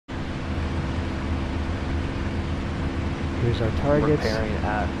Here's our targets. Repairing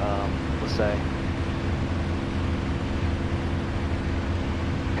at, let's say.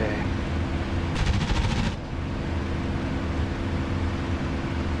 Okay.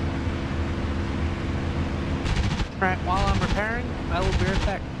 Alright, while I'm repairing, I will be right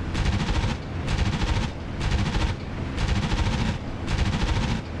back.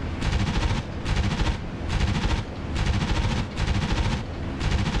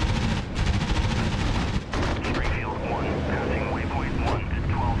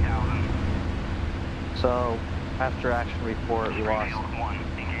 So, after action report, we lost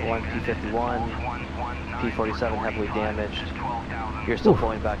one P-51, P-47 heavily damaged. You're still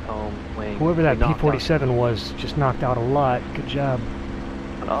going back home. Whoever that P-47 was just knocked out a lot. Good job.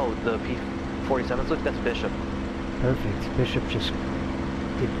 Oh, the P-47s, look, that's Bishop. Perfect. Bishop just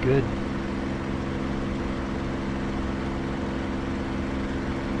did good.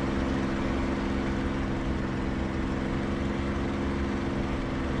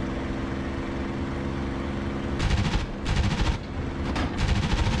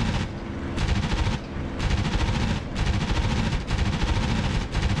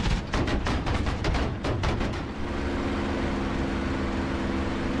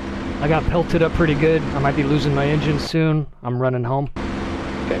 I got pelted up pretty good. I might be losing my engine soon. I'm running home.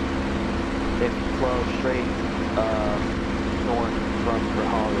 Okay. If you flow straight north from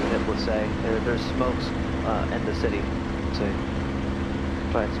Hollywood, hit, let's say, there's smokes in the city. Let's say.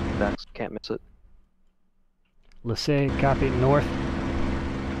 Try and speed back, can't miss it. Lassay, copy, north.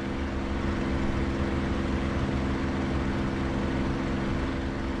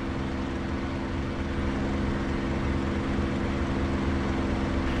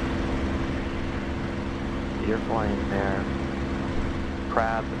 You're flying there.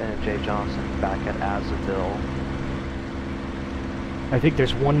 Crab and Jay Johnson back at Azaville. I think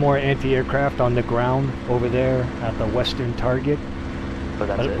there's one more anti-aircraft on the ground over there at the western target. But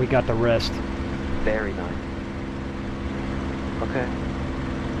that's it. We got the rest. Very nice. Okay.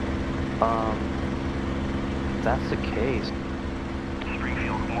 If that's the case.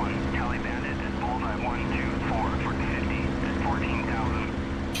 Springfield 1, Tally Bandit, Bullseye 124 for 50 at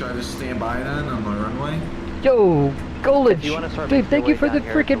 14,000. Should I just stand by then on my runway? Yo, Golage! Dude, thank you for the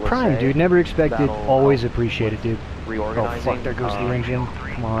frickin' frickin' prime, dude. Never expected. Always appreciate it, dude. Reorganizing. Oh, fuck, there goes the engine.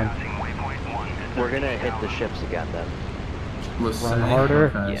 Come on. We're gonna hit the ships again then. Lassay? Run harder.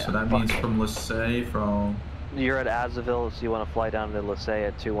 Okay, Yeah. so that means from Lassay from... You're at Azaville, so you want to fly down to Lassay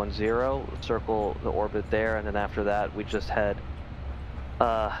at 210, circle the orbit there, and then after that, we just head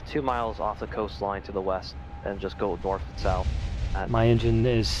 2 miles off the coastline to the west, and just go north and south. My engine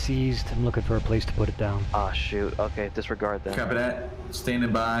is seized. I'm looking for a place to put it down. Ah, shoot. Okay, disregard that. Copy that.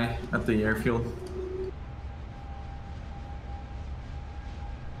 Standing by at the airfield.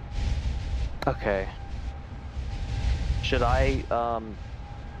 Okay. Should I,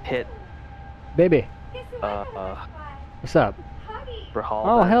 hit, Baby, what's up? Brahal?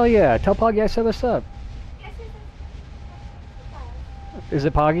 Oh, hell yeah. Tell Poggy I said what's up. Is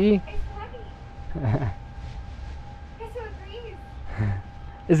it Poggy?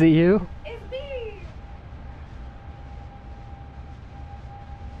 Is it you? It's me!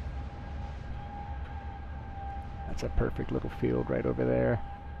 That's a perfect little field right over there.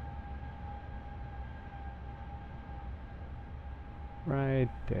 Right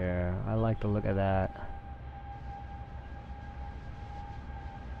there. I like the look of that.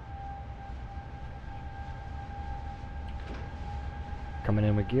 Coming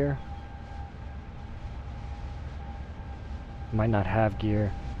in with gear. Might not have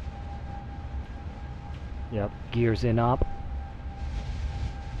gear. Yep, gear's in op.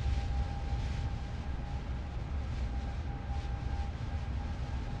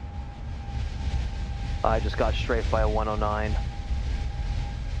 I just got strafed by a 109.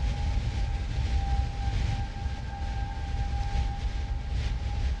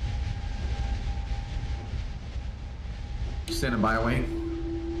 Standing by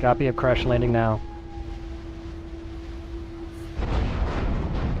wing. Copy of crash landing now.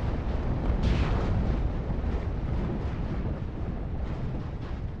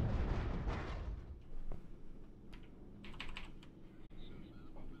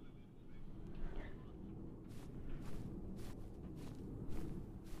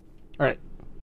 All right.